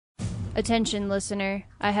Attention, listener,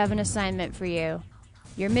 I have an assignment for you.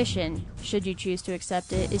 Your mission, should you choose to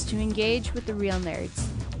accept it, is to engage with the Real Nerds,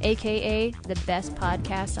 aka the best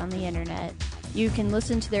podcast on the internet. You can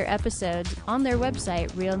listen to their episodes on their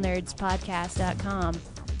website, realnerdspodcast.com.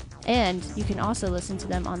 And you can also listen to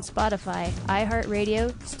them on Spotify,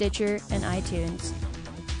 iHeartRadio, Stitcher, and iTunes.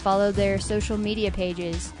 Follow their social media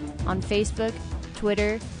pages on Facebook,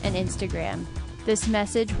 Twitter, and Instagram. This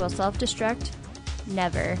message will self-destruct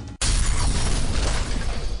never.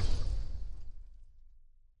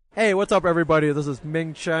 Hey, what's up, everybody? This is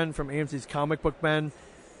Ming Chen from AMC's Comic Book Men.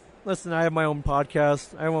 Listen, I have my own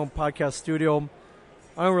podcast. I have my own podcast studio.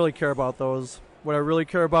 I don't really care about those. What I really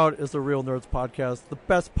care about is the Real Nerds podcast, the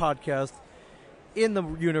best podcast in the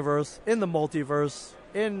universe, in the multiverse,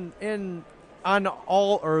 on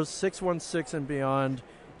all Earths, 616 and beyond.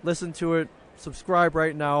 Listen to it. Subscribe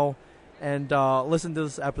right now, and listen to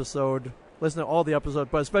this episode. Listen to all the episodes,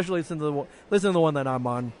 but especially listen to the one that I'm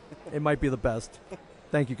on. It might be the best.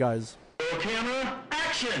 Thank you, guys. Camera,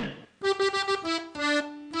 action!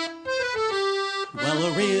 Well,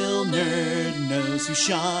 a real nerd knows who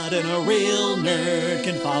shot, and a real nerd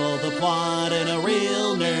can follow the plot, and a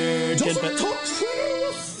real nerd can... Doesn't talk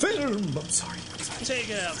film! I'm sorry. Take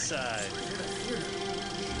it outside.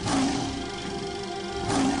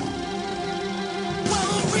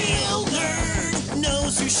 Well, a real nerd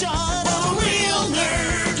knows who shot, and a real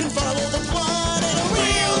nerd can follow the plot, and a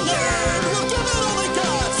real nerd will give it all they got.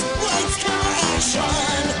 Lights, camera, action!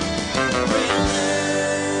 Real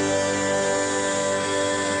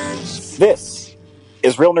nerds. This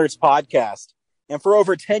is Real Nerds Podcast, and for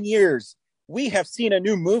over 10 years, we have seen a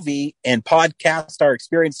new movie and podcast our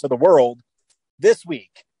experience to the world. This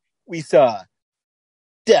week, we saw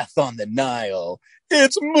Death on the Nile.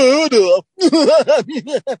 It's murder!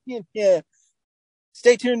 Yeah.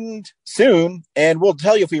 Stay tuned soon, and we'll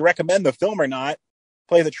tell you if we recommend the film or not,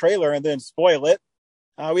 play the trailer, and then spoil it.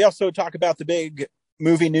 We also talk about the big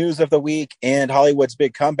movie news of the week and Hollywood's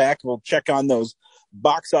big comeback. We'll check on those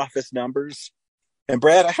box office numbers. And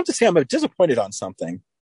Brad, I have to say I'm disappointed on something.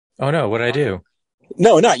 Oh no, what'd I do?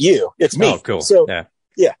 No, not you. It's me. Oh, cool. So,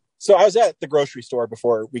 yeah. So I was at the grocery store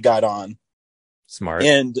before we got on. Smart.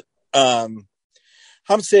 And I'm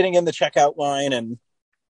sitting in the checkout line, and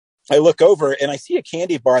I look over and I see a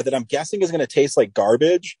candy bar that I'm guessing is going to taste like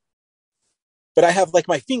garbage. But I have like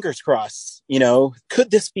my fingers crossed, could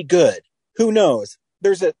this be good? Who knows?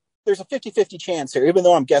 There's a 50-50 chance here, even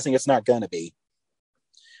though I'm guessing it's not going to be.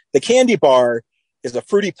 The candy bar is a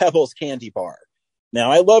Fruity Pebbles candy bar.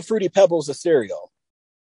 Now, I love Fruity Pebbles as cereal.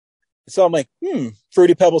 So I'm like,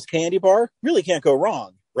 Fruity Pebbles candy bar? Really can't go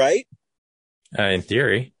wrong, right? In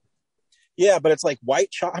theory. Yeah, but it's like white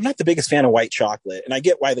chocolate. I'm not the biggest fan of white chocolate. And I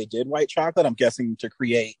get why they did white chocolate. I'm guessing to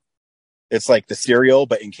create, it's like the cereal,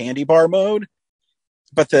 but in candy bar mode.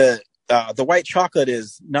 But the white chocolate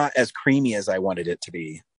is not as creamy as I wanted it to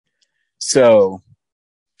be. So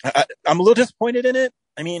I'm a little disappointed in it.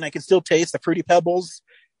 I mean, I can still taste the Fruity Pebbles,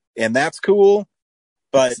 and that's cool.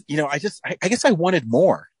 But, I guess I wanted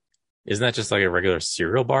more. Isn't that just like a regular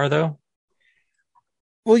cereal bar, though?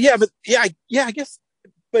 Well, yeah, but I guess,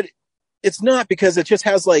 but it's not, because it just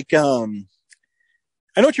has like, I know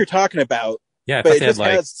what you're talking about. Yeah, I but thought it they had just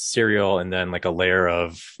like has cereal and then like a layer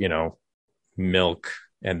of, milk,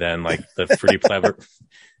 and then like the Fruity Pebble,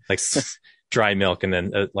 like dry milk, and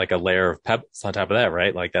then like a layer of pebbles on top of that,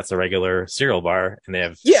 right? Like that's a regular cereal bar, and they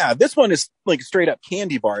have... Yeah, this one is like straight up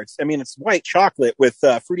candy bar. It's white chocolate with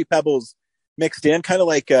Fruity Pebbles mixed in, kind of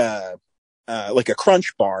like a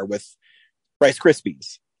Crunch bar with Rice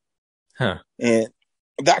Krispies. Huh. And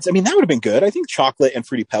that would have been good. I think chocolate and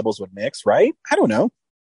Fruity Pebbles would mix, right? I don't know.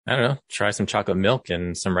 Try some chocolate milk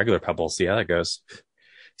and some regular Pebbles. See how that goes.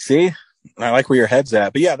 See, I like where your head's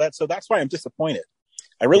at. But yeah, that's why I'm disappointed.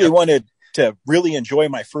 I really wanted to really enjoy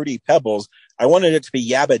my Fruity Pebbles. I wanted it to be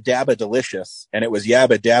yabba dabba delicious, and it was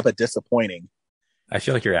yabba dabba disappointing. I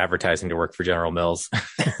feel like you're advertising to work for General Mills.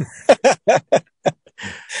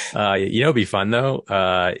 It'd be fun though,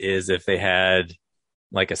 is if they had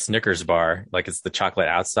like a Snickers bar, like it's the chocolate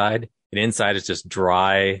outside and inside it's just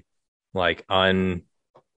dry, like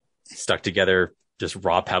stuck together, just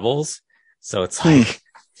raw pebbles. So it's like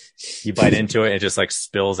you bite into it and it just like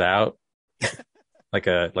spills out like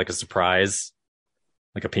a surprise,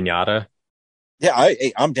 like a piñata. Yeah,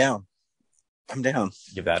 I'm down.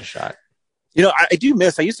 Give that a shot. I do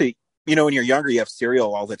miss, I used to, when you're younger, you have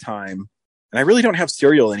cereal all the time. And I really don't have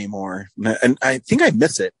cereal anymore. And I think I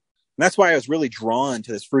miss it. And that's why I was really drawn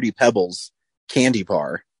to this Fruity Pebbles candy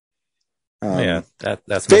bar.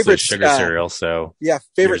 That's mostly sugar cereal. So yeah,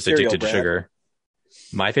 you're just addicted to sugar.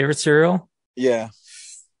 My favorite cereal? Yeah.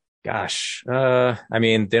 Gosh, I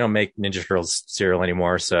mean, they don't make Ninja Turtles cereal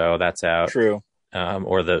anymore, so that's out. True.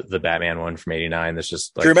 Or the Batman one from '89. That's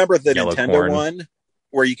just Do you like remember the yellow Nintendo corn. one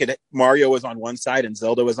where Mario was on one side and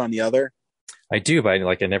Zelda was on the other? I do, but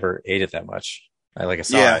I never ate it that much. I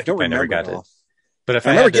saw Yeah, it, I don't but I never remember got at it. all. But if I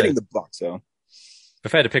I remember had to, getting the box though.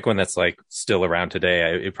 if I had to pick one that's like still around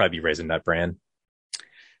today, it'd probably be Raisin Nut Bran.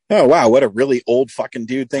 Oh wow, what a really old fucking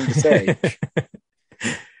dude thing to say.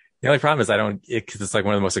 The only problem is because it's like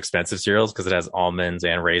one of the most expensive cereals because it has almonds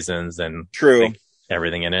and raisins and True. like,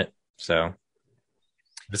 everything in it. So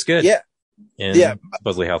it's good. Yeah. And Yeah.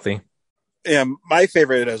 supposedly healthy. Yeah, my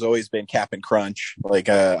favorite has always been Cap'n Crunch. Like,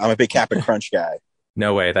 I'm a big Cap'n Crunch guy.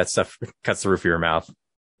 No way. That stuff cuts the roof of your mouth.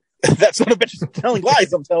 That son of a bitch is telling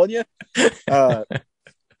lies, I'm telling you.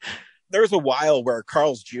 There was a while where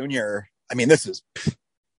Carl's Jr., I mean, this is,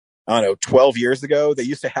 I don't know, 12 years ago, they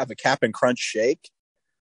used to have a Cap'n Crunch shake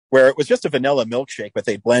where it was just a vanilla milkshake, but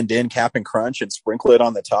they'd blend in Cap'n Crunch and sprinkle it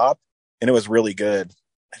on the top. And it was really good.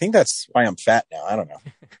 I think that's why I'm fat now. I don't know.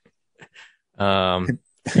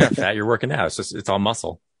 You're not fat. You're working out. It's all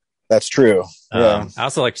muscle. That's true. Yeah. I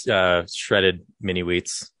also like shredded mini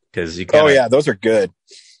wheats because yeah, those are good.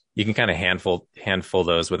 You can kind of handful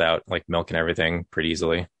those without like milk and everything pretty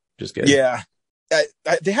easily. Just good. Yeah.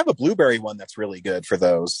 They have a blueberry one that's really good for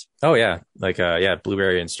those. Oh yeah. Like,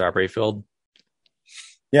 blueberry and strawberry filled.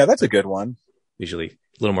 Yeah, that's a good one. Usually a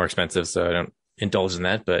little more expensive, so I don't indulge in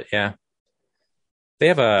that, but yeah. They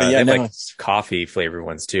have coffee flavored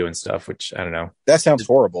ones too and stuff, which I don't know. That sounds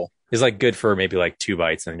horrible. It's like good for maybe like 2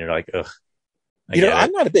 bites and you're like, ugh.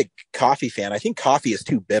 I'm not a big coffee fan. I think coffee is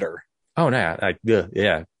too bitter. Oh no.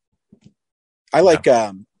 Yeah. I like,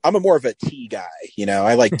 I'm a more of a tea guy.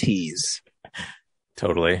 I like teas.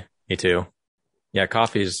 Totally. Me too. Yeah.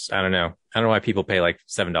 Coffee's, I don't know. I don't know why people pay like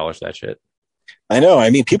 $7 for that shit. I know. I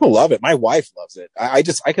mean, people love it. My wife loves it.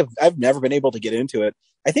 I've never been able to get into it.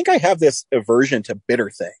 I think I have this aversion to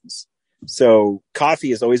bitter things. So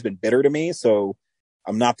coffee has always been bitter to me. So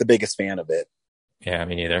I'm not the biggest fan of it. Yeah,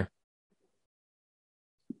 me neither.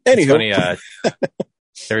 Anywho. It's funny,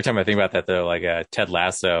 every time I think about that though, like Ted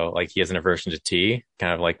Lasso, like he has an aversion to tea,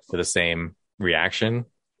 kind of like for the same reaction.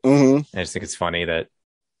 Mm-hmm. I just think it's funny that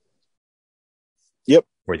Yep.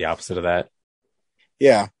 we're the opposite of that.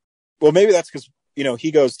 Yeah. Well, maybe that's because,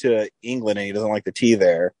 he goes to England and he doesn't like the tea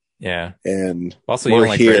there. Yeah. And also, you don't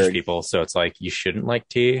like British people, so it's like you shouldn't like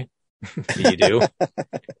tea. You do.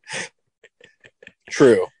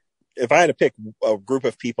 True. If I had to pick a group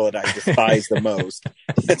of people that I despise the most,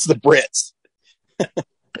 it's the Brits.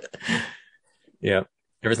 Yeah.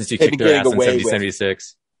 Ever since you kicked their ass in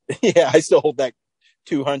 76. Yeah, I still hold that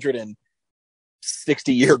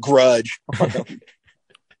 260-year grudge.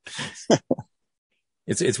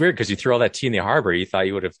 It's weird because you threw all that tea in the harbor. You thought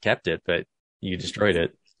you would have kept it, but you destroyed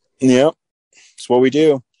it. Yep. It's what we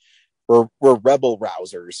do. We're rebel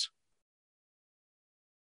rousers.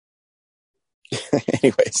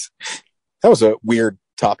 Anyways, that was a weird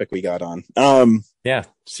topic we got on. Yeah,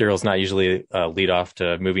 cereal's not usually lead off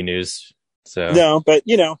to movie news. So no, but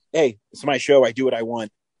hey, it's my show. I do what I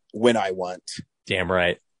want when I want. Damn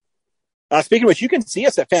right. Speaking of which, you can see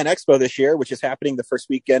us at Fan Expo this year, which is happening the first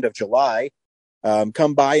weekend of July.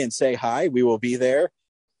 Come by and say hi. We will be there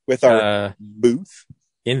with our booth.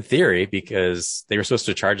 In theory, because they were supposed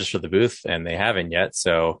to charge us for the booth and they haven't yet.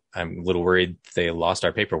 So I'm a little worried they lost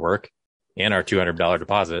our paperwork and our $200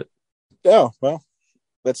 deposit. Oh, well,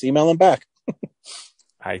 let's email them back.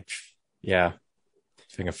 Yeah.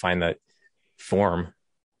 If I can find that form.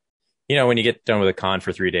 When you get done with a con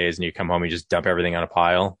for 3 days and you come home, you just dump everything on a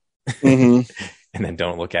pile mm-hmm. and then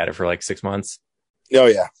don't look at it for like 6 months. Oh,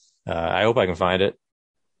 yeah. I hope I can find it.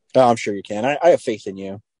 Oh, I'm sure you can. I have faith in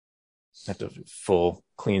you. I have to full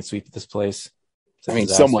clean sweep of this place. I mean,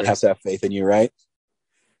 someone has to have faith in you, right?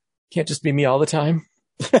 Can't just be me all the time.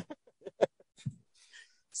 It's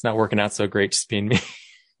not working out so great just being me.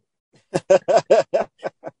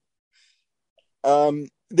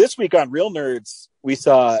 This week on Real Nerds, we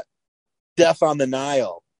saw Death on the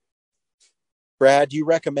Nile. Brad, do you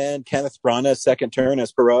recommend Kenneth Branagh's second turn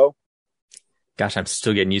as Perot? Gosh, I'm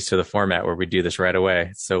still getting used to the format where we do this right away.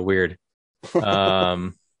 It's so weird. It's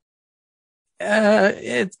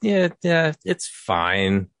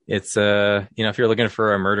fine. It's if you're looking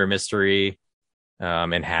for a murder mystery,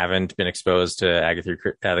 and haven't been exposed to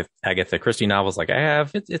Agatha Christie novels like I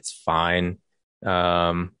have, it's fine.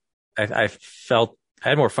 I felt I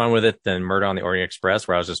had more fun with it than Murder on the Orient Express,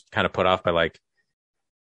 where I was just kind of put off by like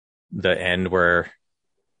the end where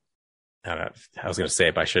I don't know. I was going to say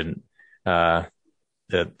it, but I shouldn't. The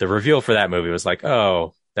reveal for that movie was like,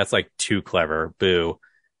 oh, that's like too clever. Boo.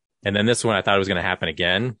 And then this one, I thought it was going to happen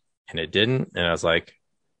again. and it didn't. And I was like,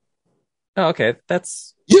 oh, okay,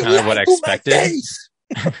 that's You kind of what I lied to my expected. face!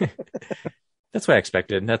 That's what I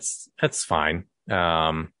expected. That's fine. But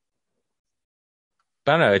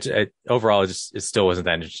I don't know. Overall, it still wasn't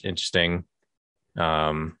that interesting.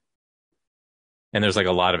 And there's like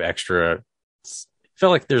a lot of extra.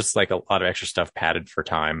 Felt like there's like a lot of extra stuff padded for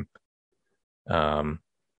time. And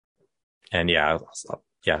yeah.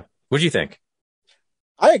 What do you think?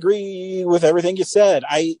 I agree with everything you said.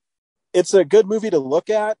 It's a good movie to look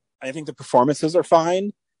at. I think the performances are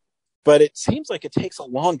fine, but it seems like it takes a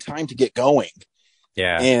long time to get going.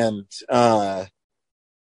 Yeah. And I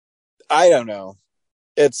don't know.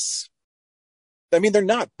 They're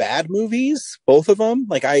not bad movies, both of them.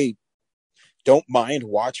 Like, I don't mind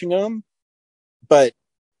watching them, but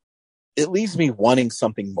it leaves me wanting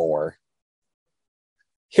something more.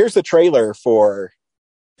 Here's the trailer for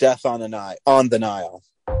Death on the Nile.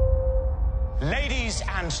 Ladies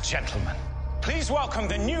and gentlemen, please welcome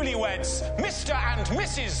the newlyweds, Mr. and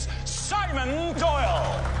Mrs. Simon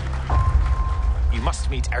Doyle. You must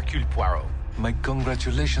meet Hercule Poirot. My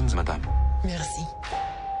congratulations, madame. Merci.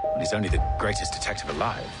 He's only the greatest detective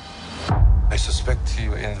alive. I suspect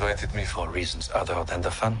you invited me for reasons other than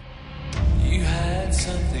the fun. You had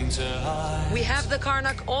something to hide. We have the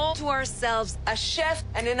Karnak all to ourselves, a chef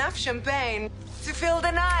and enough champagne to fill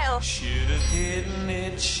the Nile. Should have hidden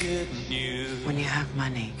it, shouldn't you? When you have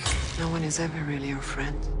money, no one is ever really your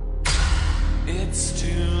friend. It's too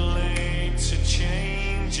late to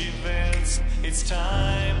change events. It's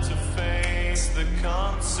time to face the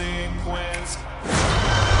consequence.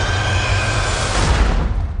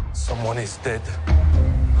 Someone is dead.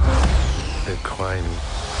 The crime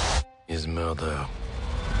is murder.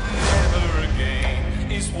 Never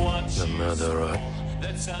again is what The you murderer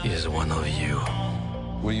saw. is one of you.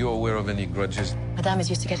 Were you aware of any grudges? Madame is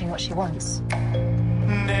used to getting what she wants.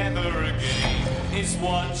 Never again is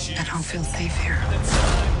what you I don't feel safe here. the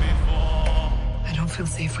time before. I don't feel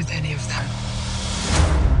safe with any of them.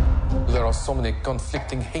 There are so many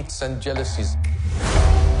conflicting hates and jealousies.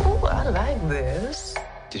 Oh, I like this.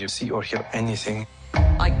 Did you see or hear anything?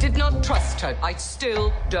 I did not trust her. I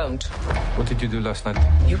still don't. What did you do last night?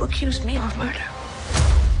 You accused me of murder.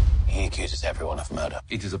 He accuses everyone of murder.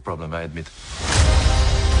 It is a problem, I admit.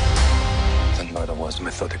 The murder was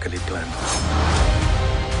methodically planned.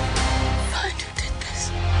 Find who did this.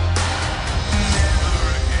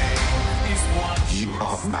 You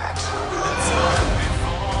are mad.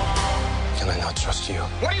 Can I not trust you?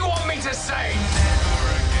 What do you want me to say?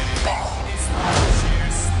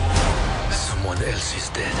 Someone else is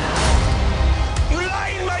dead. You lie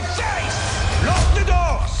in my face! Lock the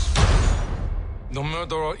doors! The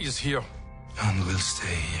murderer is here. And will stay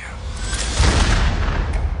here.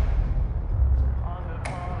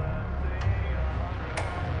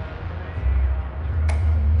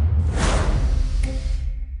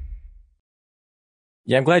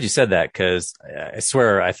 Yeah, I'm glad you said that because I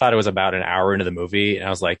swear I thought it was about an hour into the movie, and I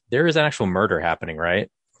was like, there is an actual murder happening,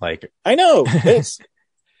 right? Like, I know. It's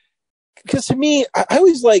because to me, I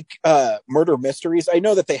always like murder mysteries. I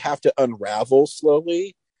know that they have to unravel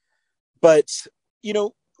slowly, but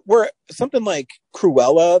where something like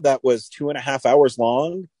Cruella that was 2.5 hours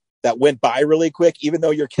long that went by really quick, even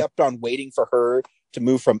though you're kept on waiting for her to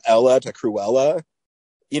move from Ella to Cruella,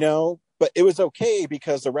 but it was okay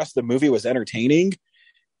because the rest of the movie was entertaining.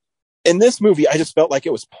 In this movie, I just felt like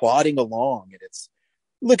it was plodding along, and it's,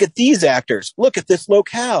 look at these actors, look at this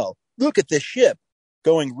locale, look at this ship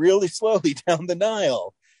going really slowly down the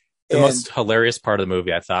Nile. the most hilarious part of the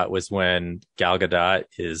movie, I thought, was when Gal Gadot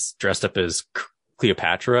is dressed up as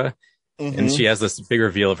Cleopatra, and she has this big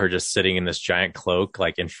reveal of her just sitting in this giant cloak,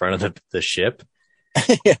 like in front of the ship.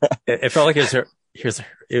 Yeah. It felt like it was her.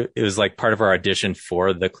 It was like part of our audition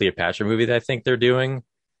for the Cleopatra movie that I think they're doing.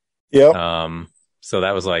 Yeah. So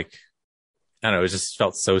that was like, I don't know, it just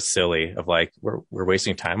felt so silly of like, we're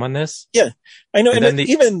wasting time on this. Yeah, I know. And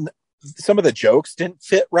even some of the jokes didn't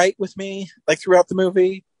fit right with me, like throughout the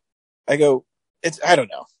movie. I don't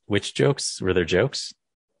know. Which jokes? Were there jokes?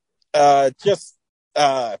 Just,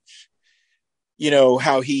 how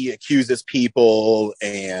he accuses people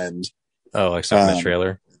and. Oh, like something in the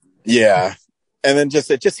trailer? Yeah. And then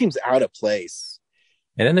it just seems out of place.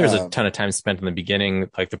 And then there's a ton of time spent in the beginning,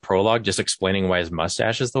 like the prologue, just explaining why his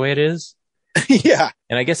mustache is the way it is. Yeah.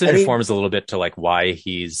 And I guess it informs a little bit to like why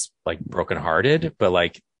he's like brokenhearted, but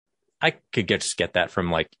like I could just get that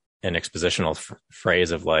from like an expositional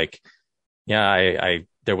phrase of like, yeah, I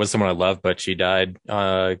there was someone I loved, but she died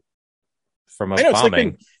from a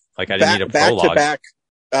bombing. Like I didn't need a prologue. Back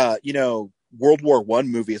to back, World War I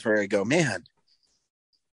movies where I go, man,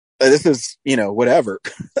 this is, whatever.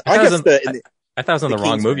 I thought it was on the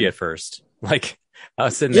wrong movie at first. Like, I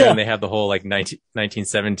was sitting there and they have the whole like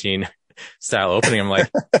 1917 style opening. I'm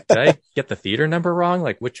like, did I get the theater number wrong?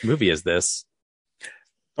 Like, which movie is this?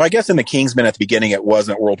 Well, I guess in the Kingsman at the beginning, it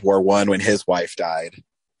wasn't World War I when his wife died.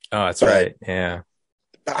 Oh, that's right. Yeah.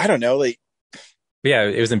 I don't know. Like, yeah,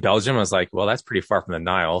 it was in Belgium. I was like, well, that's pretty far from the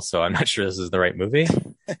Nile, so I'm not sure this is the right movie.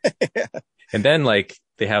 Yeah. And then like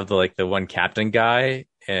they have the one captain guy,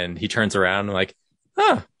 and he turns around and like,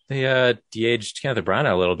 they de-aged Kenneth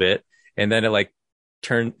Branagh a little bit, and then it like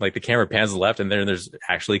turned like the camera pans left, and then there's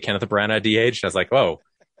actually Kenneth Branagh de-aged. I was like, whoa.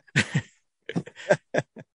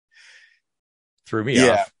 Threw me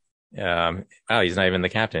off. Oh, he's not even the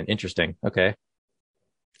captain. Interesting. Okay.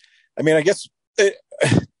 I mean, I guess this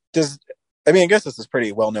is a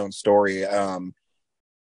pretty well-known story.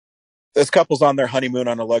 This couple's on their honeymoon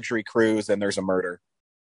on a luxury cruise, and there's a murder.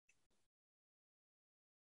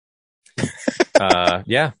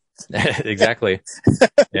 Yeah, exactly.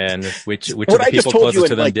 And which of the people closest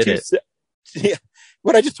to them did it? Yeah,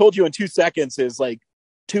 what I just told you in 2 seconds is like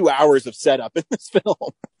 2 hours of setup in this film.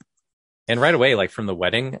 And right away, like from the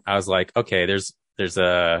wedding, I was like, okay, it's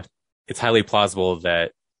highly plausible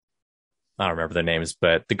that, I don't remember their names,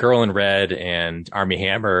 but the girl in red and Armie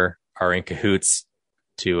Hammer are in cahoots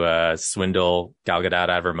to swindle Gal Gadot out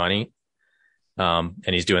of her money. And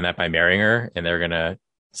he's doing that by marrying her, and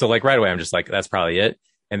so like right away, I'm just like, that's probably it.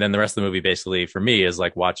 And then the rest of the movie basically for me is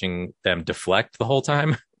like watching them deflect the whole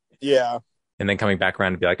time. Yeah. And then coming back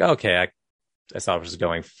around and be like, oh, okay, I saw where it was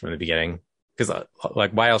going from the beginning. Because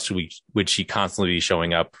like, why else would she constantly be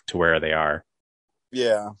showing up to where they are?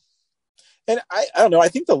 Yeah. And I don't know. I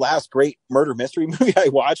think the last great murder mystery movie I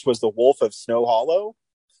watched was The Wolf of Snow Hollow.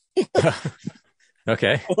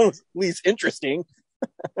 Okay. At least interesting.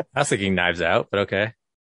 I was thinking Knives Out, but okay.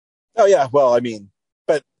 Oh, yeah. Well, I mean,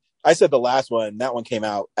 but I said the last one. That one came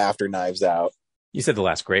out after Knives Out. You said the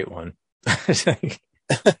last great one.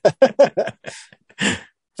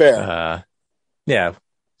 Fair. Yeah.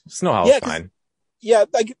 Snow Hollow's fine. Yeah.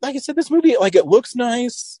 Like I said, this movie, like, it looks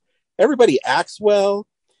nice. Everybody acts well.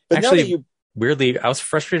 But actually, weirdly, I was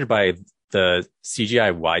frustrated by the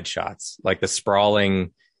CGI wide shots, like the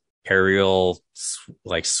sprawling aerial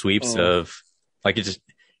like sweeps of like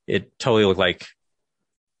it totally looked like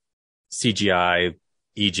CGI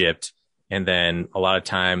Egypt, and then a lot of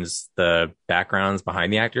times the backgrounds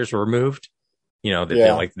behind the actors were removed, they're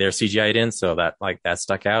CGI'd in, so that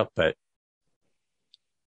stuck out. But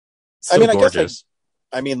still gorgeous.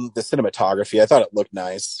 I mean, the cinematography, I thought it looked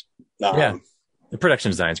nice. Yeah, the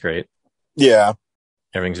production design's great. Yeah,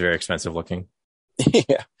 everything's very expensive looking.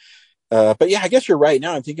 Yeah. But yeah, I guess you're right.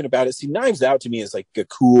 Now I'm thinking about it. See, Knives Out to me is like a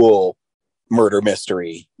cool murder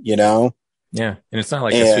mystery, Yeah, and it's not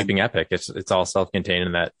like a sweeping epic. It's all self-contained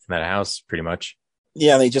in that house, pretty much.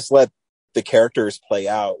 Yeah, and they just let the characters play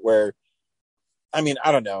out. Where, I mean,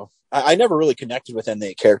 I don't know. I never really connected with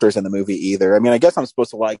any characters in the movie either. I mean, I guess I'm supposed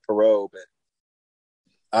to like Poirot, but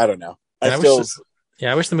I don't know. I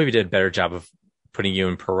wish the movie did a better job of putting you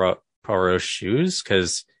in Poirot's shoes,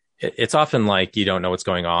 because it's often like you don't know what's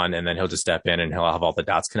going on, and then he'll just step in and he'll have all the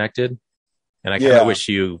dots connected. And I kind of wish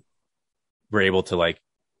you were able to like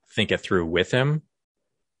think it through with him.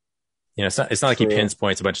 It's not like he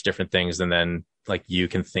pinpoints a bunch of different things and then like you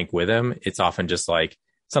can think with him. It's often just like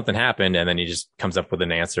something happened and then he just comes up with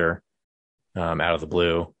an answer out of the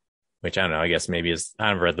blue, which I don't know. I guess maybe I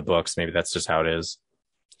haven't read the books. Maybe that's just how it is.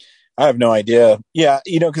 I have no idea. Yeah,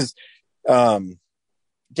 because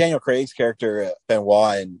Daniel Craig's character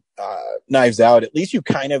Benoit in Knives Out, at least you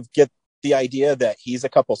kind of get the idea that he's a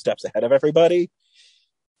couple steps ahead of everybody.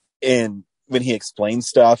 And when he explains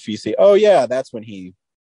stuff, you see, oh yeah, that's when he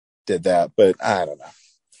did that. But I don't know.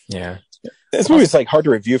 Yeah, this movie's like hard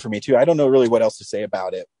to review for me too. I don't know really what else to say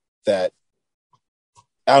about it. That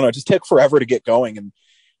I don't know, just took forever to get going. And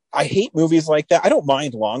I hate movies like that. I don't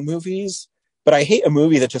mind long movies, but I hate a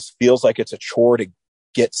movie that just feels like it's a chore to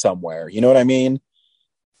get somewhere. You know what I mean?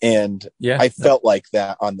 And yeah, I felt like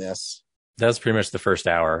that on this. That was pretty much the first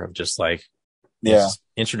hour of just like,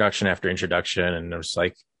 introduction after introduction. And it was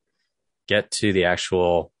like, get to the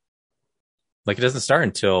actual, like, it doesn't start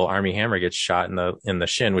until Armie Hammer gets shot in the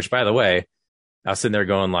shin, which, by the way, I was sitting there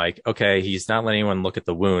going like, okay, he's not letting anyone look at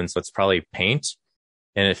the wounds. So it's probably paint.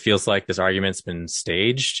 And it feels like this argument's been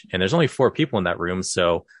staged, and there's only 4 people in that room.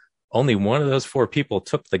 So only one of those 4 people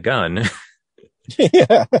took the gun.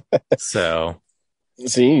 Yeah. So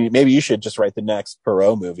see, maybe you should just write the next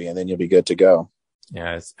Poirot movie and then you'll be good to go.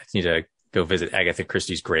 Yeah. I need to go visit Agatha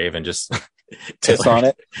Christie's grave and just piss on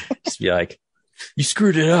it. Just be like, you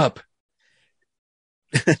screwed it up.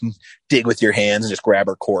 dig with your hands and just grab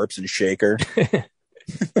her corpse and shake her.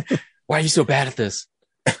 Why are you so bad at this?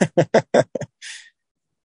 I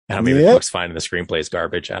don't know, maybe the book's fine and the screenplay is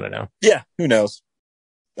garbage. I don't know. Yeah, who knows?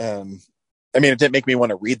 I mean, it didn't make me want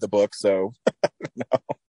to read the book, so no.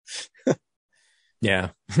 Yeah.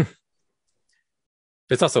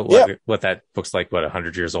 It's also what that book's like,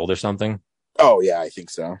 100 years old or something? Oh, yeah, I think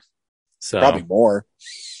so. Probably more.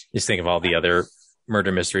 Just think of all the other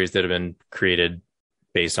murder mysteries that have been created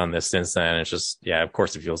based on this since then. It's just, yeah, of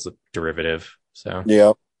course it feels derivative. So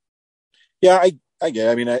yeah, I get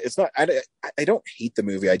it. I mean, it's not. I don't hate the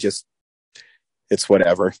movie. It's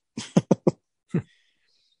whatever.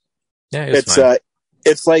 Yeah,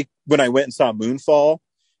 it's like when I went and saw Moonfall,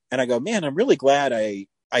 and I go, man, I'm really glad I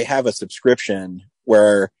have a subscription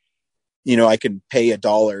where, you know, I can pay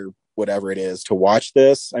 $1, whatever it is, to watch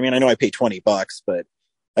this. I mean, I know I pay $20, but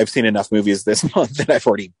I've seen enough movies this month that I've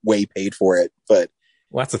already way paid for it. But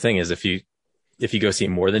well, that's the thing is if you go see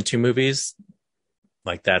more than 2 movies,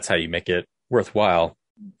 like that's how you make it worthwhile,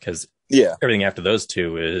 because everything after those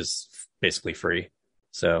 2 is basically free.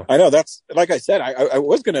 So I know, that's, like I said, I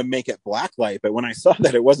was going to make it Blacklight, but when I saw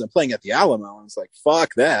that it wasn't playing at the Alamo, I was like,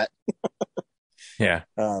 fuck that. Yeah.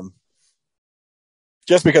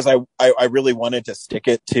 Just because I really wanted to stick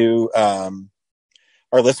it to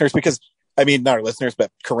our listeners, because I mean, not our listeners,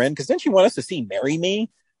 but Corinne, because didn't she want us to see Marry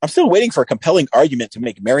Me? I'm still waiting for a compelling argument to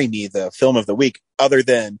make Marry Me the film of the week, other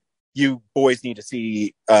than you boys need to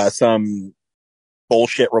see some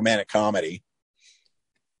bullshit romantic comedy.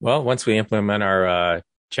 Well, once we implement our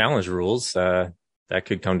challenge rules, that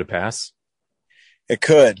could come to pass. It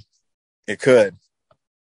could.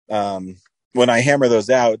 When I hammer those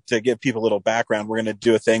out, to give people a little background, we're going to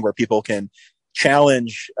do a thing where people can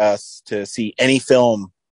challenge us to see any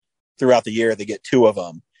film throughout the year. They get 2 of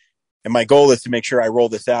them. And my goal is to make sure I roll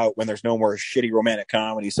this out when there's no more shitty romantic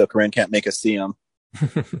comedy, so Corinne can't make us see them.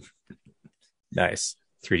 Nice.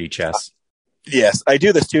 3D chess. Yes, I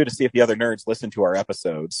do this too to see if the other nerds listen to our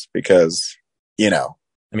episodes, because, you know.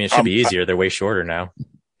 I mean, it should be easier. They're way shorter now.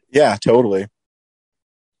 Yeah, totally.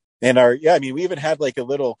 And I mean, we even had like a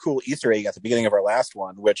little cool Easter egg at the beginning of our last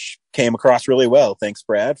one, which came across really well. Thanks,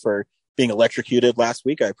 Brad, for being electrocuted last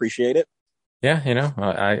week. I appreciate it. Yeah, you know,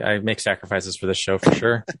 I make sacrifices for this show for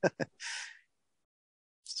sure.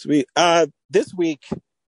 Sweet. This week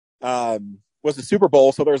was the Super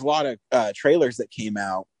Bowl, so there's a lot of trailers that came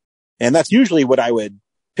out. And that's usually what I would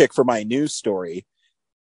pick for my news story.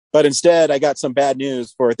 But instead, I got some bad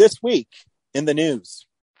news for this week in the news.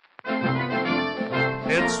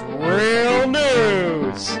 It's real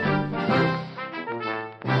news.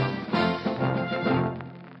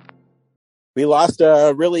 We lost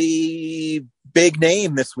a really big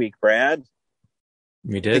name this week, Brad.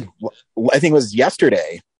 We did. I think it was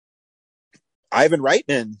yesterday. Ivan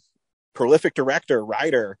Reitman, prolific director,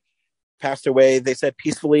 writer, passed away, they said,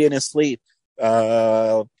 peacefully in his sleep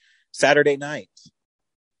Saturday night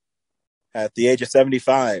at the age of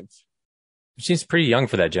 75. She's pretty young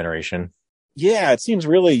for that generation. Yeah, it seems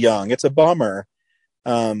really young. It's a bummer.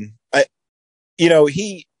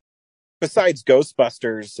 He, besides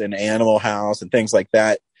Ghostbusters and Animal House and things like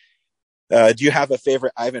that, do you have a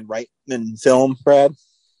favorite Ivan Reitman film, Brad?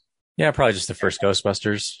 Yeah, probably just the first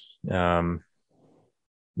Ghostbusters.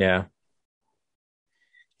 Yeah.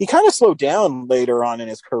 He kind of slowed down later on in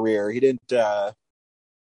his career. He didn't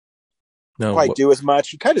quite do as much.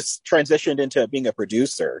 He kind of transitioned into being a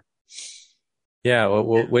producer. Yeah.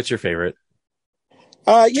 What's your favorite?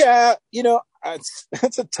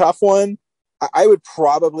 It's a tough one. I would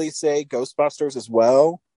probably say Ghostbusters as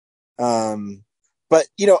well. But,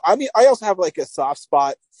 I also have like a soft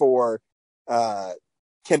spot for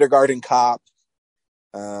Kindergarten Cop,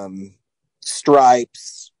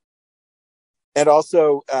 Stripes. And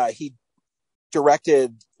also, he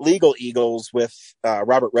directed Legal Eagles with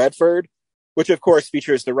Robert Redford, which, of course,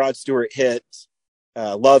 features the Rod Stewart hit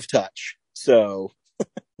Love Touch. So,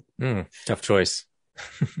 tough choice.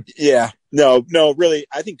 Yeah, no, really,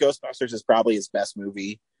 I think Ghostbusters is probably his best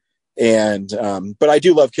movie. And but I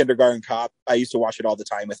do love Kindergarten Cop. I used to watch it all the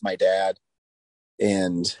time with my dad,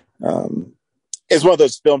 and it's one of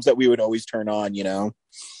those films that we would always turn on. Yeah,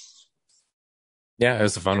 it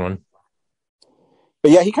was a fun one. But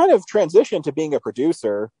yeah, he kind of transitioned to being a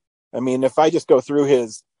producer. I mean, if I just go through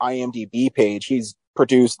his IMDb page, he's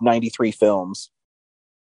produced 93 films.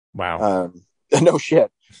 Wow. No shit.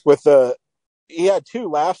 He had 2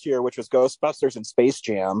 last year, which was Ghostbusters and Space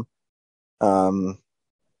Jam. But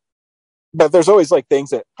there's always like things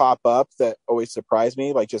that pop up that always surprise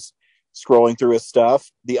me, like just scrolling through his stuff.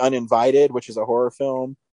 The Uninvited, which is a horror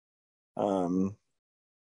film.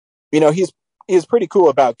 pretty cool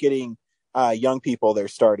about getting young people their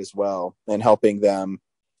start as well and helping them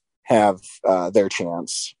have their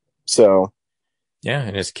chance. So yeah,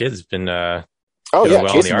 and his kid's been doing yeah,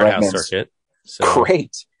 well Jason in the art house Reitman's circuit. So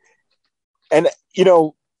great. And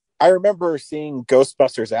I remember seeing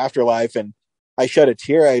Ghostbusters Afterlife, and I shed a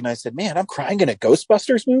tear, and I said, "Man, I'm crying in a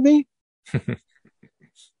Ghostbusters movie." And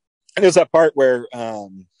there's that part where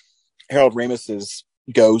Harold Ramis's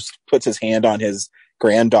ghost puts his hand on his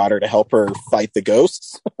granddaughter to help her fight the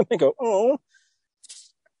ghosts. I go, "Oh."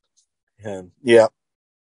 And yeah,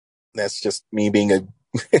 that's just me being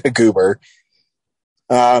a goober.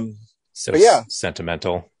 so but yeah,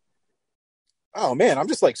 sentimental. Oh man, I'm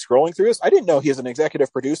just like scrolling through this. I didn't know he was an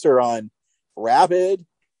executive producer on Rabid,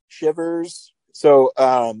 Shivers. So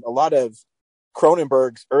a lot of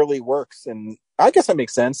Cronenberg's early works, and I guess that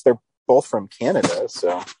makes sense. They're both from Canada.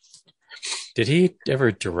 So did he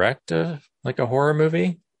ever direct a horror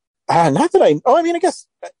movie? Not that I. Oh, I mean, I guess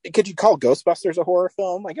could you call Ghostbusters a horror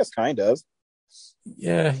film? I guess kind of.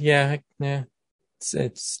 Yeah.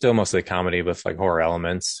 It's still mostly a comedy with like horror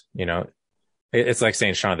elements. It's like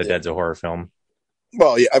saying Shaun of the Dead's a horror film.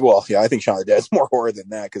 Well, yeah. I think Shaun of the Dead is more horror than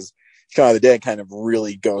that because Shaun of the Dead kind of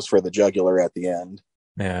really goes for the jugular at the end.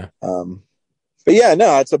 Yeah. But yeah,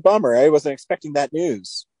 no, it's a bummer. I wasn't expecting that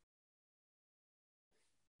news.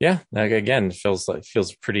 Yeah. Again, feels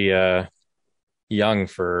pretty young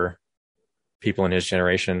for people in his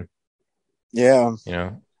generation. Yeah.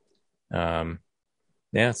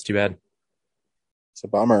 Yeah, it's too bad. It's a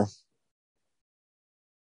bummer.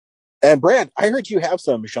 And Brad, I heard you have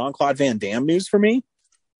some Jean-Claude Van Damme news for me.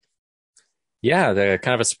 Yeah, the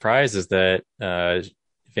kind of a surprise is that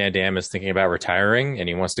Van Damme is thinking about retiring, and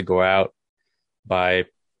he wants to go out by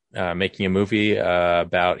making a movie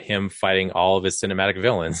about him fighting all of his cinematic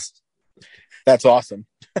villains. That's awesome.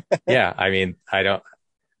 Yeah, I mean, I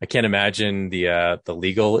can't imagine the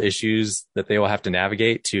legal issues that they will have to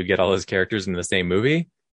navigate to get all those characters in the same movie.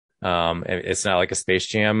 It's not like a Space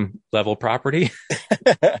Jam level property.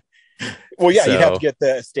 Well, yeah, So, you'd have to get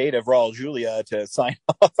the estate of Raul Julia to sign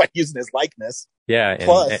off on using his likeness. Yeah,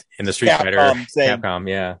 Plus, in the Street Fighter, Capcom,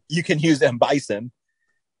 yeah. You can use M. Bison.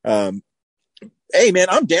 Hey, man,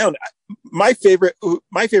 I'm down. My favorite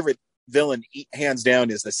villain, hands down,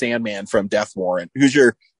 is the Sandman from Death Warrant. Who's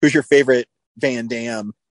your favorite Van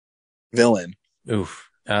Damme villain? Oof.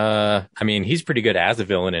 I mean, he's pretty good as a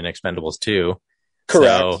villain in Expendables 2.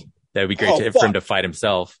 Correct. So that'd be great for him to fight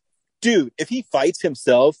himself. Dude, if he fights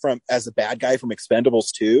himself as a bad guy from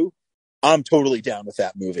Expendables 2, I'm totally down with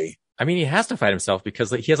that movie. I mean, he has to fight himself because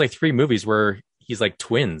he has like 3 movies where he's like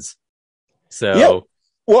twins. So, yeah.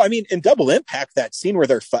 Well, I mean, in Double Impact, that scene where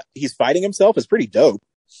he's fighting himself is pretty dope.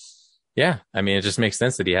 Yeah, I mean, it just makes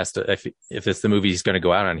sense that he has to, if it's the movie he's going to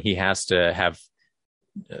go out on, he has to have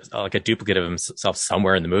like a duplicate of himself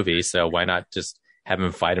somewhere in the movie. So why not just have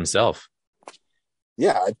him fight himself?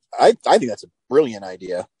 Yeah, I think that's a brilliant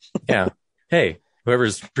idea. Yeah. Hey,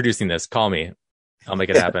 whoever's producing this, call me. I'll make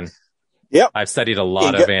it happen. Yep. I've studied a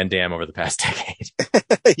lot of Van Damme over the past decade.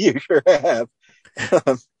 You sure have.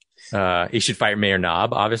 He should fight Mayor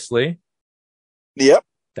Knob, obviously. Yep.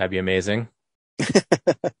 That'd be amazing.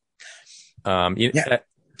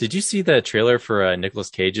 Did you see the trailer for Nicolas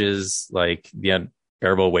Cage's like The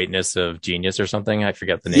Unbearable Weightness of Genius or something? I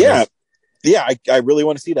forget the name. Yeah. I really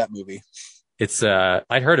want to see that movie. It's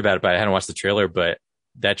I'd heard about it, but I hadn't watched the trailer. But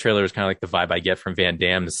that trailer is kind of like the vibe I get from Van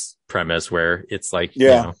Damme's premise, where it's like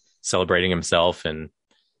celebrating himself and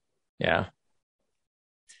it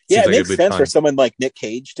like makes sense for someone like Nick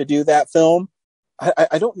Cage to do that film.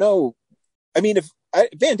 I don't know. I mean,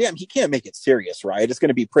 Van Damme, he can't make it serious, right? It's going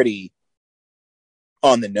to be pretty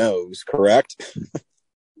on the nose, correct?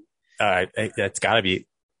 It's got to be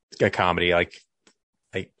a comedy.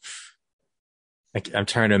 I'm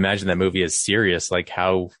trying to imagine that movie as serious. Like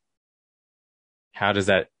how does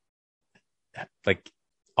that, like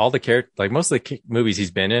all the characters, like most of the movies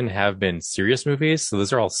he's been in have been serious movies. So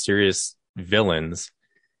those are all serious villains.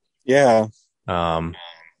 Yeah. And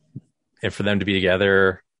for them to be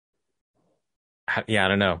together, I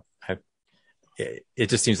don't know. It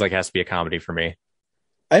just seems like it has to be a comedy for me.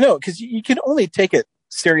 I know, because you can only take it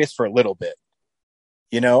serious for a little bit.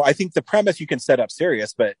 I think the premise you can set up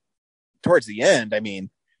serious, but towards the end, I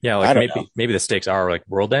mean, yeah, like maybe the stakes are like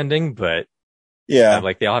world ending, but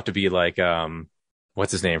like they all have to be like,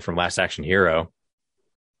 what's his name from Last Action Hero?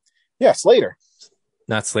 Yeah, Slater.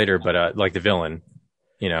 Not Slater, but like the villain.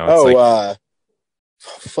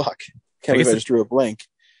 Fuck. Can't believe I just drew a blank.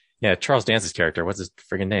 Yeah, Charles Dance's character. What's his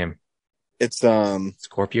friggin' name? It's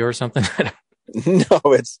Scorpio or something. No,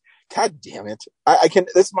 it's God damn it! I can.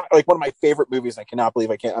 This is like one of my favorite movies. I cannot believe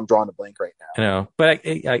I'm drawing a blank right now. I know, but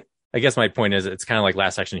I guess my point is it's kind of like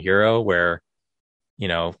Last Action Hero, where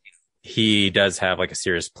he does have like a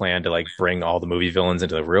serious plan to like bring all the movie villains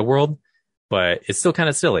into the real world, but it's still kind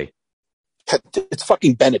of silly. It's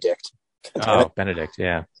fucking Benedict. Oh, Benedict,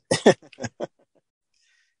 yeah.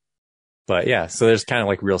 But yeah, so there's kind of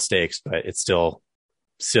like real stakes, but it's still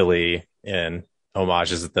silly and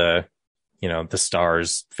homages the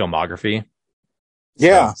star's filmography.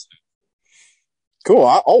 Yeah. So, cool.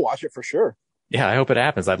 I'll watch it for sure. Yeah, I hope it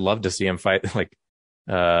happens. I'd love to see him fight like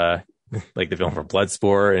the villain from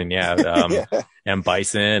Bloodsport and M.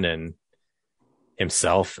 Bison and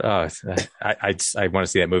himself. Oh, I want to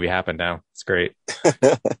see that movie happen now. It's great.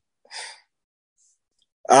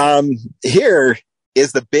 Here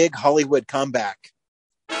is the big Hollywood comeback.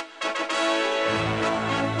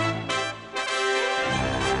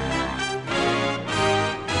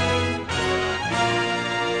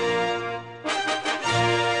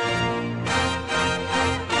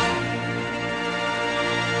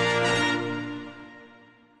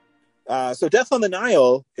 So Death on the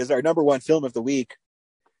Nile is our number one film of the week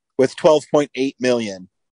with 12.8 million.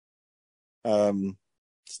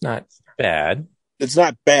 It's not bad. It's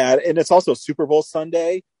not bad. And it's also Super Bowl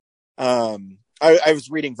Sunday. I was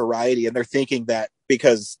reading Variety and they're thinking that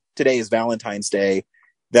because today is Valentine's Day,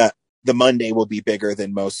 that the Monday will be bigger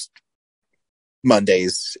than most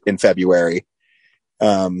Mondays in February.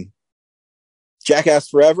 Jackass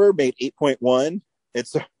Forever made 8.1.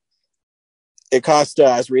 It cost,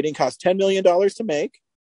 I was reading, cost $10 million to make.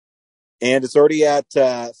 And it's already at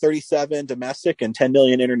 37 domestic and 10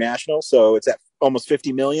 million international. So it's at almost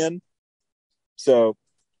 50 million. So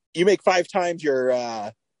you make 5 times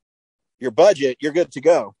your budget, you're good to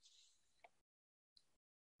go.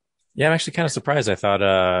 Yeah, I'm actually kind of surprised. I thought,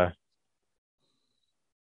 I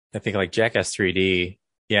think like Jackass 3D.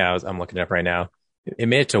 Yeah, I'm looking it up right now. It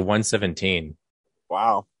made it to 117.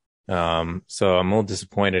 Wow. So I'm a little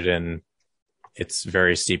disappointed in its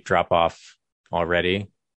very steep drop off already,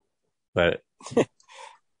 but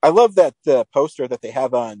I love that the poster that they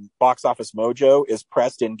have on Box Office Mojo is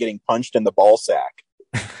Preston getting punched in the ball sack.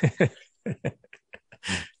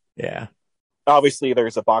 Yeah. Obviously,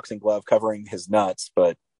 there's a boxing glove covering his nuts,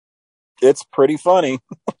 but it's pretty funny.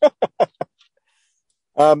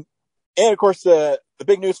 And of course, the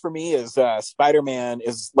big news for me is Spider-Man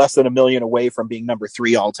is less than $1 million away from being number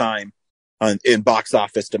 3 all time in box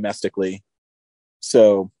office domestically.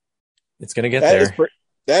 So it's going to get there.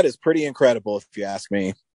 That is pretty incredible, if you ask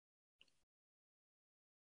me.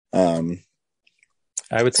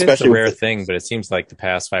 I would say it's a rare thing, but it seems like the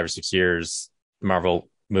past 5 or 6 years, Marvel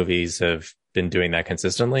movies have been doing that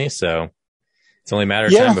consistently. So it's only a matter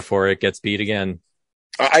of time before it gets beat again.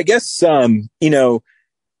 I guess, it's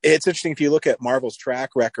interesting if you look at Marvel's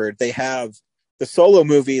track record, they have the solo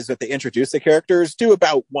movies that they introduce the characters do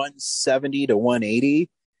about 170 to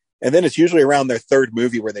 180. And then it's usually around their third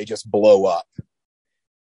movie where they just blow up.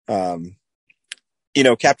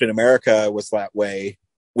 Captain America was that way.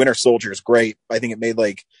 Winter Soldier is great. I think it made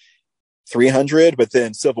like 300, but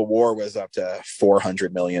then Civil War was up to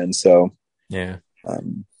 400 million. So yeah.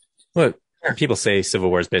 Well, people say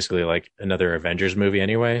Civil War is basically like another Avengers movie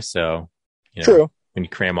anyway. So true. When you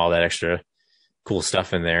cram all that extra cool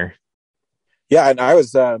stuff in there. Yeah, and I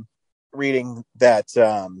was reading that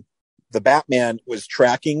the Batman was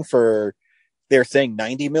tracking for, they're saying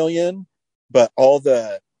 90 million, but all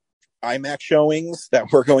the IMAX showings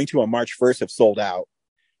that we're going to on March 1st have sold out.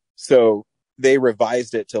 So they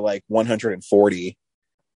revised it to like 140.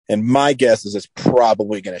 And my guess is it's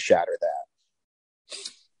probably going to shatter that.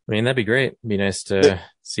 I mean, that'd be great. It'd be nice to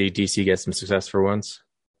see DC get some success for once.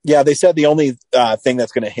 Yeah, they said the only thing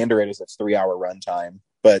that's going to hinder it is its 3-hour runtime.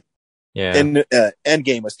 But yeah,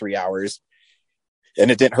 Endgame was 3 hours. And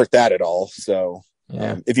it didn't hurt that at all. So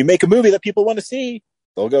if you make a movie that people want to see,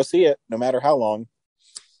 they'll go see it, no matter how long.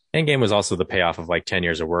 Endgame was also the payoff of like 10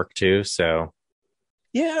 years of work too. So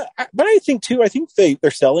yeah, but I think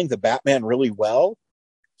they're selling the Batman really well.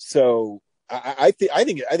 So I think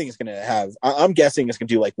it's going to have. I'm guessing it's going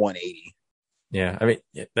to do like 180. Yeah, I mean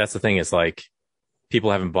that's the thing is like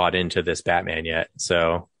people haven't bought into this Batman yet,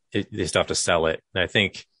 so they still have to sell it. And I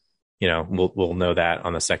think we'll know that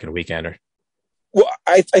on the second weekend. Well,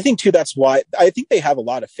 I think too, that's why I think they have a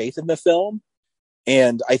lot of faith in the film.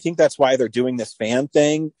 And I think that's why they're doing this fan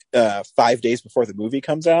thing 5 days before the movie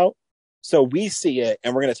comes out. So we see it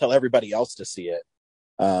and we're going to tell everybody else to see it.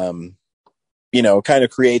 Kind of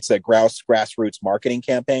creates a grassroots marketing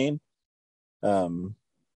campaign. Because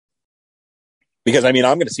I mean,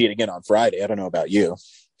 I'm going to see it again on Friday. I don't know about you.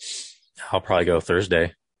 I'll probably go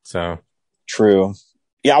Thursday. So true.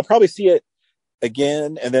 Yeah, I'll probably see it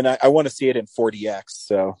again, and then I want to see it in 4DX.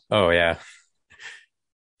 So, oh yeah,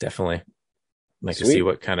 definitely. I'd like to see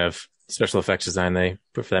what kind of special effects design they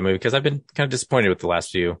put for that movie, because I've been kind of disappointed with the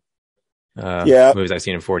last few movies I've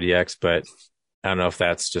seen in 4DX, but I don't know if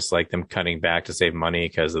that's just like them cutting back to save money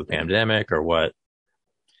because of the pandemic or what.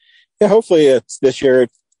 Yeah, hopefully it's this year.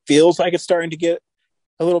 It feels like it's starting to get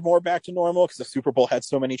a little more back to normal because the Super Bowl had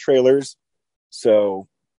so many trailers. So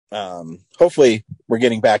hopefully we're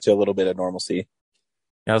getting back to a little bit of normalcy.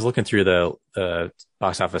 I was looking through the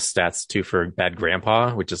box office stats too for Bad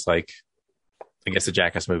Grandpa, which is like, I guess, a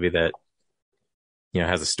Jackass movie that, you know,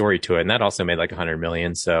 has a story to it. And that also made like 100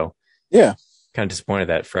 million. So yeah, kind of disappointed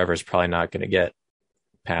that Forever is probably not going to get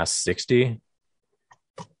past 60.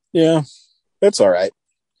 Yeah, that's all right.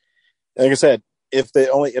 Like I said, if it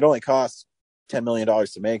only costs $10 million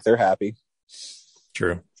to make, they're happy.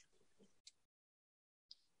 True.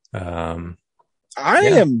 I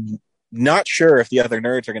am not sure if the other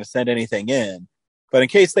nerds are going to send anything in, but in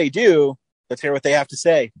case they do, let's hear what they have to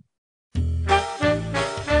say.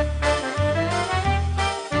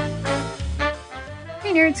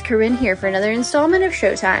 Hey nerds, Corinne here for another installment of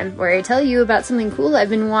Showtime, where I tell you about something cool I've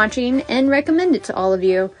been watching and recommend it to all of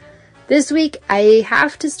you. This week, I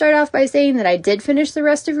have to start off by saying that I did finish the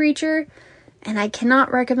rest of Reacher, and I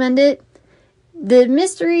cannot recommend it. The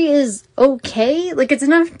mystery is okay. Like, it's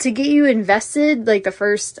enough to get you invested, like the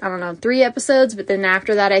first, 3 episodes, but then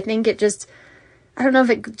after that, I think it just, I don't know if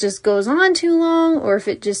it just goes on too long, or if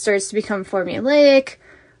it just starts to become formulaic,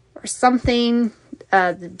 or something.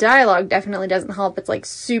 The dialogue definitely doesn't help. It's, like,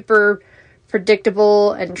 super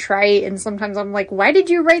predictable and trite, and sometimes I'm like, why did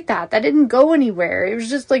you write that? That didn't go anywhere. It was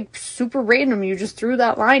just, like, super random. You just threw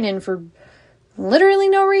that line in for literally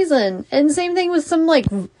no reason. And same thing with some, like,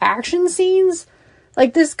 action scenes.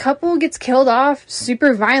 Like, this couple gets killed off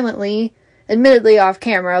super violently, admittedly off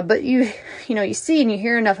camera, but you see and you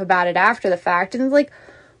hear enough about it after the fact, and it's like,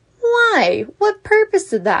 why? What purpose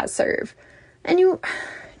did that serve? And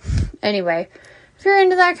anyway, if you're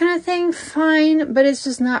into that kind of thing, fine, but it's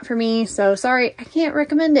just not for me, so sorry, I can't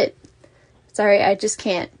recommend it. Sorry, I just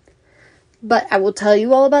can't. But I will tell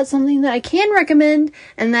you all about something that I can recommend,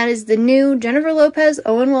 and that is the new Jennifer Lopez,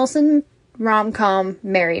 Owen Wilson rom-com,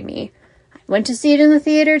 Marry Me. I went to see it in the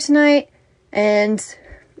theater tonight, and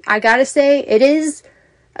I gotta say, it is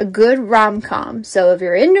a good rom-com. So if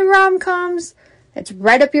you're into rom-coms, it's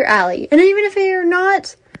right up your alley. And even if you're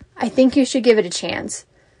not, I think you should give it a chance.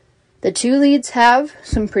 The two leads have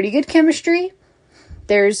some pretty good chemistry.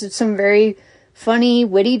 There's some very funny,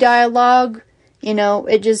 witty dialogue.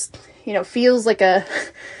 It just, feels like a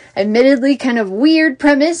admittedly kind of weird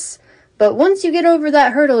premise. But once you get over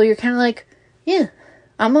that hurdle, you're kind of like, yeah,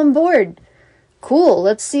 I'm on board. Cool,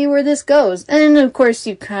 let's see where this goes. And of course,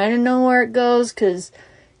 you kind of know where it goes, because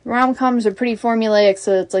rom-coms are pretty formulaic,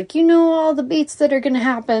 so it's like, all the beats that are going to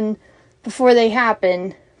happen before they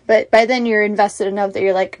happen. But by then you're invested enough that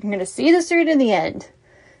you're like, I'm going to see this through to the end.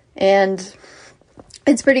 And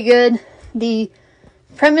it's pretty good. The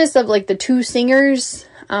premise of, like, the two singers,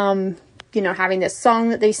 having this song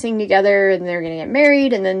that they sing together, and they're going to get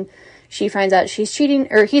married, and then she finds out he's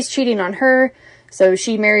cheating on her, so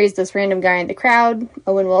she marries this random guy in the crowd,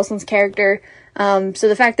 Owen Wilson's character. So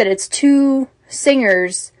the fact that it's two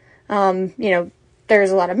singers,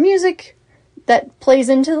 there's a lot of music that plays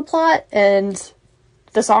into the plot, and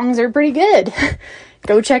the songs are pretty good.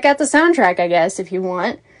 Go check out the soundtrack, I guess, if you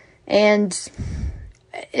want. And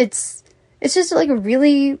it's just like a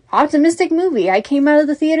really optimistic movie. I came out of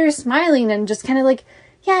the theater smiling and just kind of like,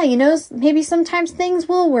 yeah, maybe sometimes things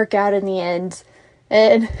will work out in the end.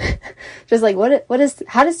 And just like,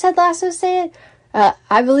 how does Ted Lasso say it?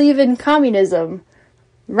 I believe in communism.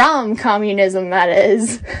 Rom-communism, that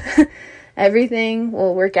is. Everything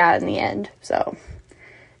will work out in the end. So,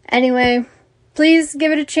 anyway, please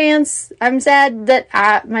give it a chance. I'm sad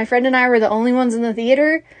that my friend and I were the only ones in the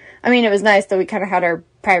theater. I mean, it was nice that we kind of had our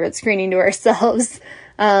private screening to ourselves.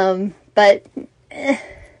 But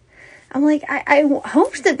I'm like, I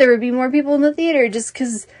hoped that there would be more people in the theater, just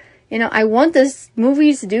because, I want this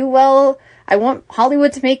movie to do well. I want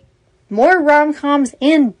Hollywood to make more rom-coms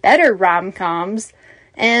and better rom-coms.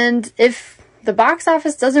 And if the box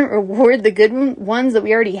office doesn't reward the good ones that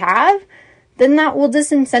we already have, then that will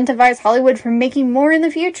disincentivize Hollywood from making more in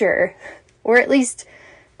the future. Or at least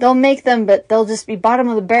they'll make them, but they'll just be bottom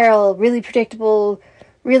of the barrel, really predictable,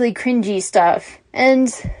 really cringy stuff.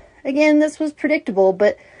 And again, this was predictable,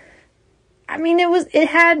 but I mean, it was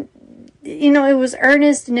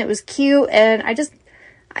earnest and it was cute, and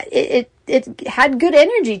it had good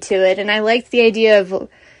energy to it, and I liked the idea of,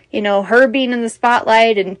 her being in the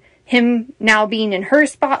spotlight and him now being in her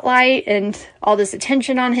spotlight and all this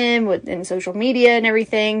attention on him in social media and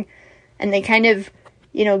everything. And they kind of,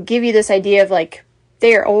 give you this idea of like,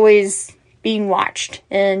 they are always being watched.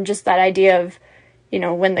 And just that idea of,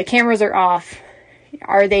 when the cameras are off,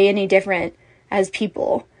 are they any different as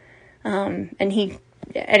people?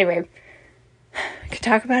 Anyway, I could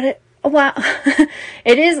talk about it a while.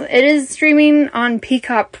 It is streaming on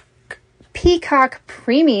Peacock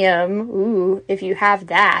Premium. Ooh, if you have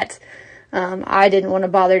that. I didn't want to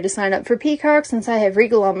bother to sign up for Peacock since I have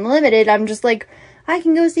Regal Unlimited. I'm just like, I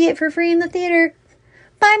can go see it for free in the theater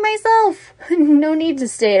by myself. No need to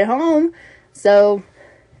stay at home. So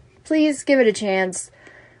please give it a chance.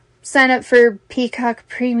 Sign up for Peacock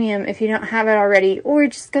Premium if you don't have it already, or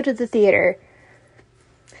just go to the theater.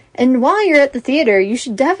 And while you're at the theater, you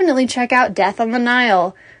should definitely check out Death on the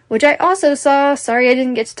Nile, which I also saw. Sorry I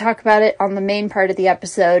didn't get to talk about it on the main part of the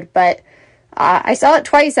episode, but I saw it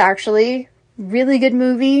twice, actually. Really good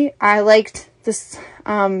movie. I liked this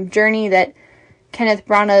journey that Kenneth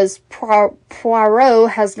Branagh's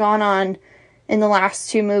Poirot has gone on in the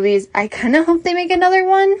last two movies. I kind of hope they make another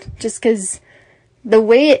one, just because the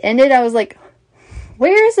way it ended, I was like,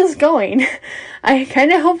 where is this going? I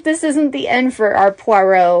kind of hope this isn't the end for our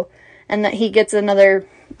Poirot, and that he gets a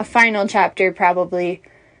final chapter, probably.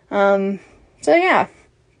 So yeah,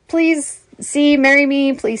 please see Marry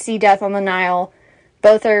Me, please see Death on the Nile.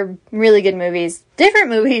 Both are really good movies. Different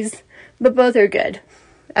movies, but both are good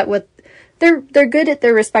at what they're good at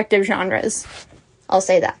their respective genres. I'll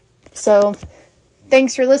say that. So,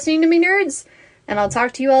 thanks for listening to me, nerds, and I'll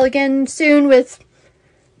talk to you all again soon with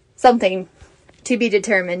something to be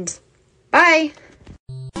determined. Bye!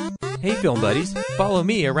 Hey, film buddies, follow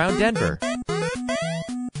me around Denver.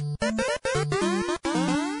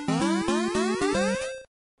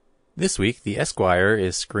 This week, the Esquire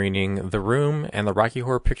is screening The Room and the Rocky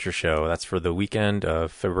Horror Picture Show. That's for the weekend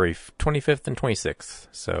of February 25th and 26th.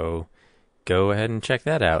 So go ahead and check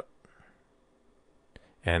that out.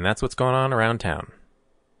 And that's what's going on around town.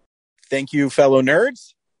 Thank you, fellow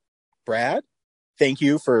nerds. Brad, thank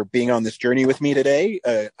you for being on this journey with me today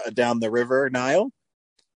down the river Nile.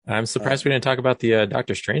 I'm surprised we didn't talk about the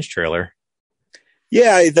Doctor Strange trailer.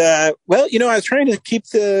 Yeah, I was trying to keep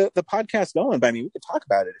the podcast going, but I mean, we could talk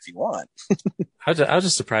about it if you want. I was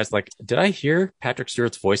just surprised. Like, did I hear Patrick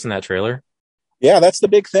Stewart's voice in that trailer? Yeah, that's the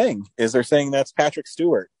big thing, is they're saying that's Patrick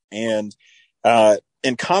Stewart. And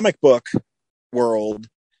in comic book world,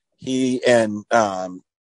 he and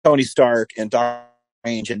Tony Stark and Doctor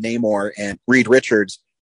Strange and Namor and Reed Richards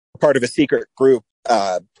are part of a secret group,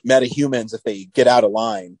 metahumans, if they get out of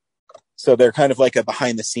line. So they're kind of like a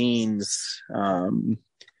behind the scenes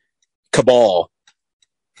cabal.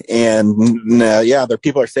 And there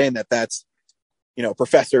people are saying that that's,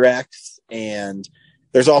 Professor X. And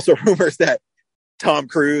there's also rumors that Tom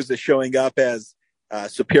Cruise is showing up as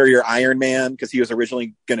Superior Iron Man because he was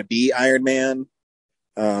originally going to be Iron Man.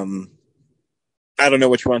 I don't know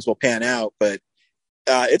which ones will pan out, but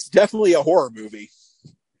it's definitely a horror movie.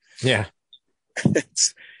 Yeah.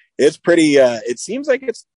 It's pretty, it seems like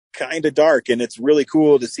it's kind of dark, and it's really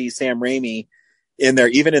cool to see Sam Raimi in there.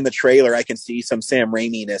 Even in the trailer, I can see some Sam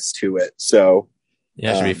Raimi-ness to it. So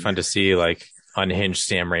yeah, it should be fun to see like unhinged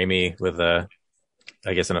Sam Raimi with an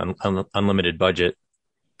unlimited budget.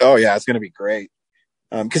 Oh yeah, it's going to be great.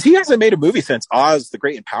 Because he hasn't made a movie since Oz the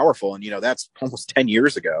Great and Powerful, and that's almost 10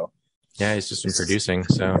 years ago. Yeah, he's just been producing.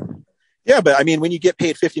 So yeah, but I mean, when you get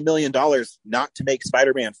paid $50 million not to make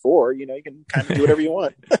Spider-Man 4, you can kind of do whatever you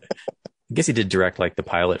want. I guess he did direct like the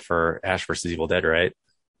pilot for Ash vs. Evil Dead, right?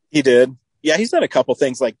 He did. Yeah, he's done a couple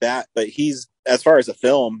things like that, but he's, as far as a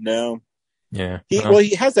film, no. Yeah.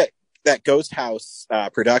 He has that Ghost House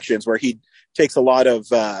Productions where he takes a lot of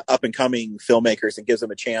up and coming filmmakers and gives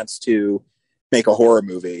them a chance to make a horror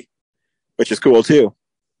movie, which is cool too.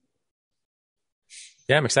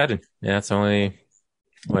 Yeah, I'm excited. Yeah, it's only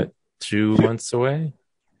 2 months away.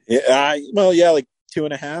 Yeah, like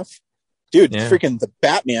 2.5. Dude, freaking the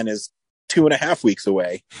Batman is 2.5 weeks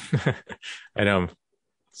away. I know.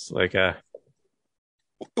 It's like well,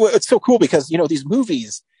 it's so cool because these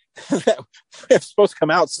movies that are supposed to come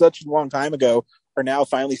out such a long time ago are now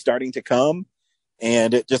finally starting to come,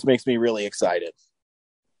 and it just makes me really excited.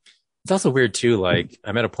 It's also weird too. Like,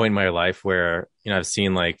 I'm at a point in my life where I've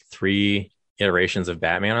seen like 3 iterations of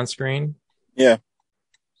Batman on screen. Yeah,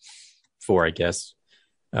 4, I guess.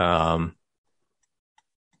 So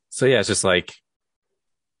yeah, it's just like,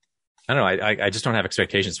 I don't know. I just don't have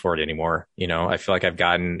expectations for it anymore. I feel like I've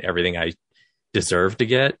gotten everything I deserve to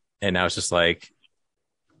get, and now it's just like,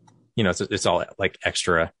 it's all like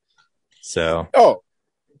extra. So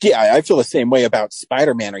Yeah, I feel the same way about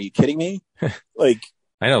Spider-Man. Are you kidding me? Like,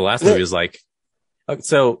 I know the last movie was like,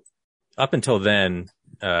 so up until then,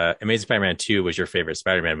 Amazing Spider-Man 2 was your favorite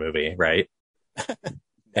Spider-Man movie, right?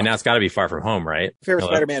 And now it's got to be Far From Home, right? Favorite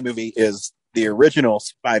Spider-Man movie is the original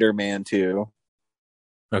Spider-Man 2.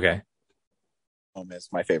 Okay. Home is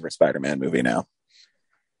my favorite Spider-Man movie now.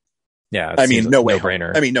 Yeah. I mean, No Way brainer.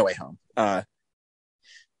 Home. I mean, No Way Home. But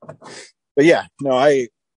yeah, no, I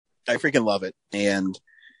freaking love it. And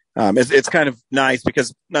it's kind of nice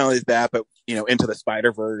because not only that, but, you know, Into the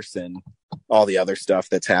Spider-Verse and all the other stuff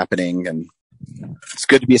that's happening. And it's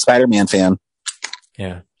good to be a Spider-Man fan.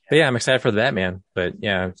 Yeah. But yeah, I'm excited for the Batman. But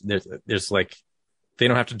yeah, there's like, they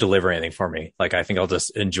don't have to deliver anything for me. Like, I think I'll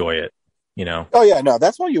just enjoy it, you know? Oh yeah, no,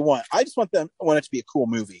 that's what you want. I just want it to be a cool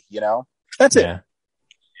movie, you know? That's it. Yeah.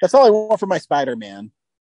 That's all I want from my Spider-Man.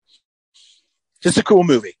 Just a cool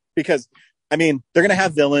movie. Because, I mean, they're going to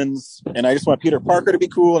have villains, and I just want Peter Parker to be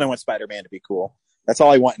cool, and I want Spider-Man to be cool. That's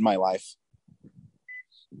all I want in my life.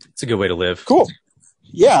 It's a good way to live. Cool.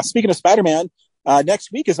 Yeah, speaking of Spider-Man,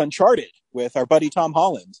 next week is Uncharted with our buddy Tom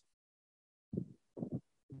Holland,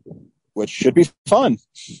 which should be fun.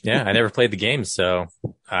 Yeah, I never played the game, so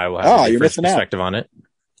I will have a different perspective on it.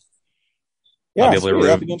 Yeah,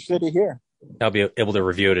 I'll be interested to hear. I'll be able to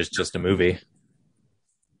review it as just a movie.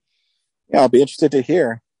 Yeah, I'll be interested to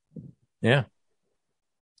hear. Yeah.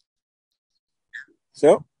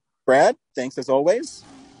 So, Brad, thanks as always.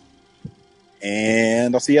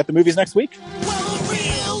 And I'll see you at the movies next week. Well, a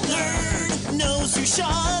real nerd knows who shot.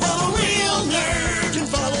 A real nerd can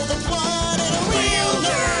follow the plot. And a real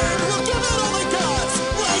nerd will give it all they got.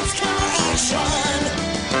 Lights, camera, action.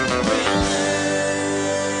 Real nerds.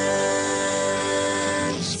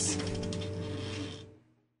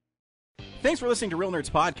 Thanks for listening to Real Nerds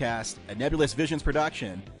Podcast, a Nebulous Visions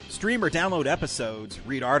production. Stream or download episodes,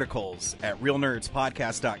 read articles at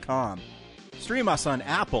realnerdspodcast.com. Stream us on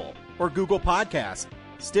Apple or Google Podcast,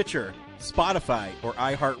 Stitcher, Spotify, or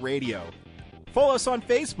iHeartRadio. Follow us on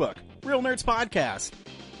Facebook, Real Nerds Podcast,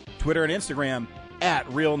 Twitter and Instagram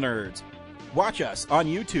at Real Nerds. Watch us on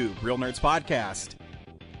YouTube, Real Nerds Podcast.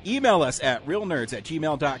 Email us at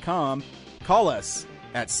realnerds@gmail.com. Call us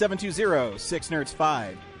at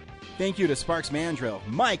 720-6nerds5. Thank you to Sparks Mandrill,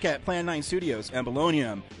 Mike at Plan 9 Studios, and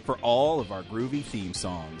Bolognium for all of our groovy theme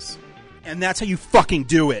songs. And that's how you fucking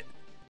do it.